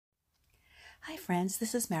Hi friends,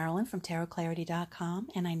 this is Marilyn from tarotclarity.com,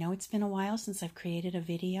 and I know it's been a while since I've created a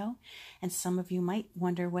video, and some of you might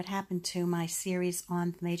wonder what happened to my series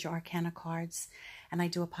on the major arcana cards, and I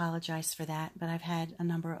do apologize for that, but I've had a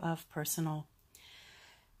number of personal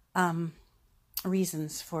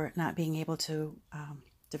reasons for not being able to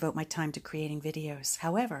devote my time to creating videos.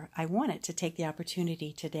 However, I wanted to take the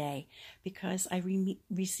opportunity today because I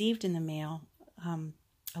received in the mail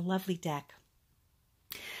a lovely deck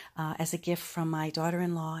as a gift from my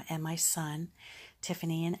daughter-in-law and my son,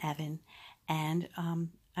 Tiffany and Evan. And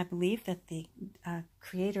I believe that the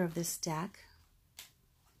creator of this deck,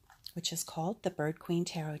 which is called the BirdQueen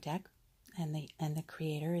Tarot deck, and the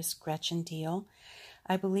creator is Gretchen Diehl.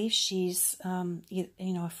 I believe she's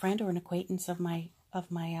a friend or an acquaintance of my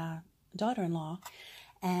daughter-in-law,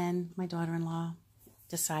 and my daughter-in-law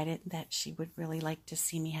decided that she would really like to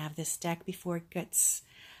see me have this deck before it gets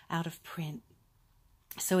out of print.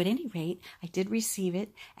 So at any rate, I did receive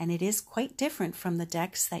it, and it is quite different from the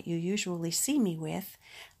decks that you usually see me with,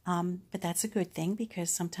 but that's a good thing because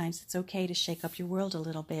sometimes it's okay to shake up your world a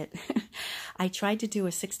little bit. I tried to do a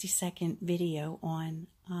 60-second video on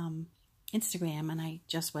Instagram, and I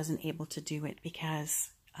just wasn't able to do it because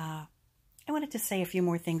I wanted to say a few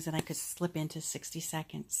more things that I could slip into 60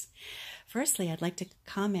 seconds. Firstly, I'd like to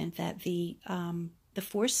comment that the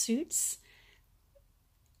four suits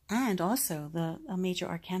and also the major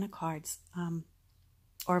arcana cards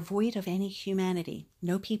are void of any humanity,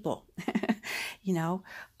 no people,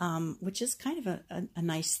 which is kind of a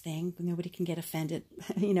nice thing. Nobody can get offended,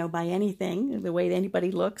 by anything, the way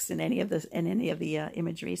anybody looks in any of the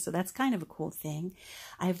imagery. So that's kind of a cool thing.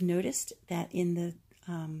 I've noticed that in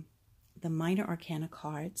the minor arcana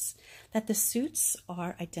cards, that the suits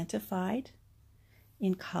are identified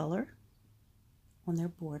in color on their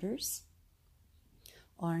borders.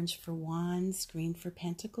 Orange for wands, green for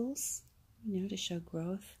pentacles, to show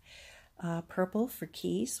growth. Purple for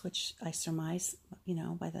keys, which I surmise,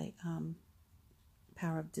 by the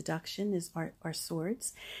power of deduction is our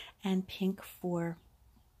swords. And pink for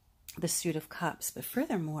the suit of cups. But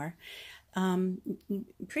furthermore,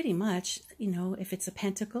 pretty much, if it's a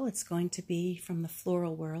pentacle, it's going to be from the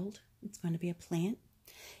floral world. It's going to be a plant.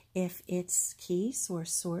 If it's keys or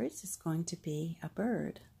swords, it's going to be a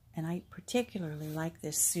bird. And I particularly like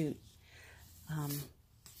this suit. I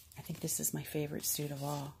think this is my favorite suit of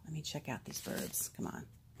all. Let me check out these birds. Come on.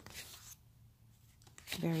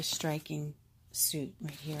 Very striking suit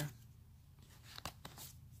right here.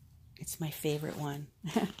 It's my favorite one.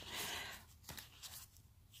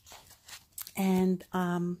 And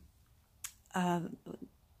the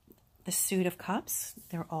suit of cups,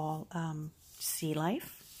 they're all sea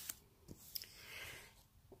life.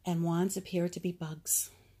 And wands appear to be bugs.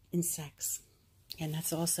 Insects, and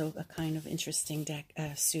that's also a kind of interesting deck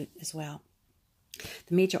suit as well.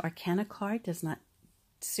 The major arcana card does not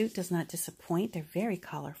disappoint. They're very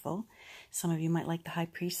colorful. Some of you might like the High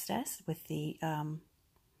Priestess with the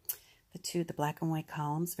black and white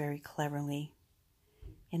columns very cleverly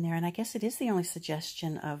in there, and I guess it is the only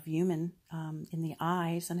suggestion of human in the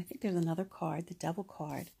eyes. And I think there's another card, the Devil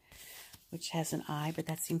card, which has an eye, but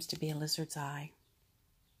that seems to be a lizard's eye,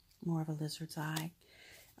 more of a lizard's eye.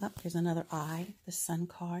 There's another eye. The Sun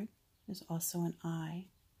card is also an eye.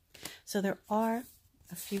 So there are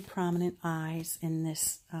a few prominent eyes in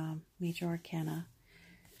this major arcana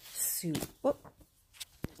suit. Whoop.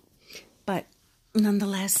 But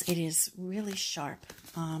nonetheless, it is really sharp.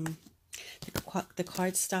 The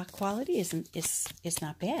cardstock quality is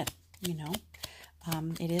not bad.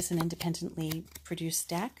 It is an independently produced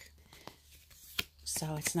deck,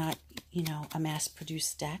 so it's not a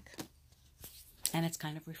mass-produced deck. And it's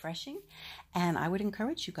kind of refreshing, and I would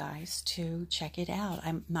encourage you guys to check it out.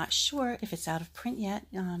 I'm not sure if it's out of print yet.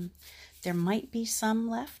 There might be some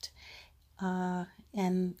left,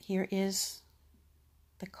 and here is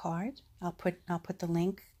the card. I'll put the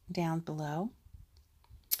link down below.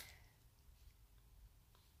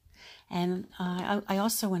 And I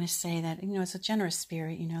also want to say that, it's a generous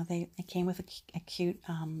spirit. They came with a cute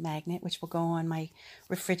magnet, which will go on my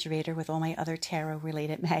refrigerator with all my other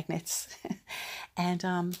tarot-related magnets. And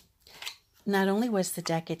not only was the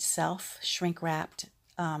deck itself shrink-wrapped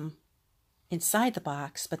inside the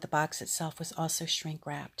box, but the box itself was also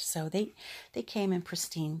shrink-wrapped. So they came in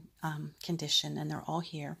pristine condition, and they're all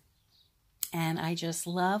here. And I just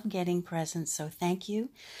love getting presents, so thank you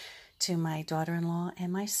to my daughter-in-law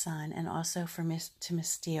and my son, and also to Miss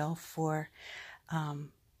Diehl for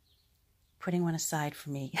putting one aside for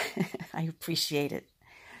me. I appreciate it.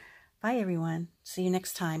 Bye, everyone. See you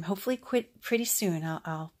next time. Hopefully, pretty soon.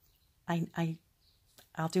 I'll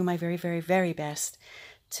do my very, very, very best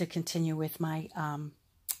to continue with my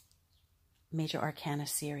Major Arcana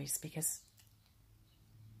series, because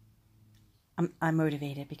I'm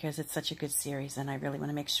motivated, because it's such a good series and I really want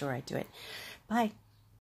to make sure I do it. Bye.